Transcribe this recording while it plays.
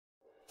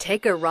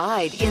Take a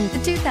ride in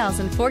the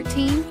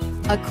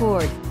 2014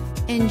 Accord.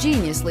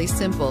 Ingeniously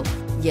simple,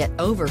 yet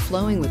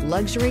overflowing with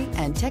luxury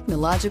and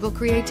technological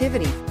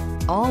creativity.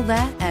 All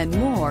that and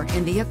more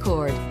in the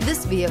Accord.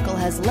 This vehicle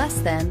has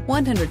less than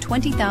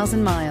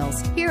 120,000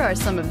 miles. Here are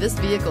some of this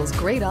vehicle's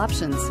great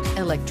options: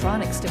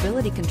 electronic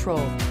stability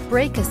control,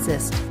 brake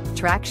assist,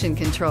 traction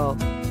control,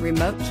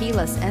 remote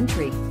keyless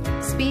entry,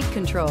 speed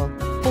control,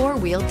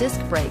 four-wheel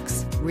disc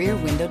brakes, rear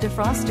window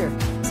defroster,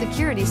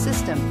 security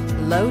system,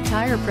 low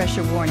tire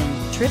pressure warning,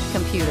 trip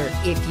computer.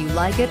 If you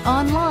like it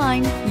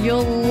online,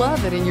 you'll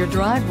love it in your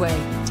driveway.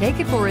 Take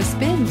it for a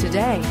spin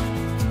today.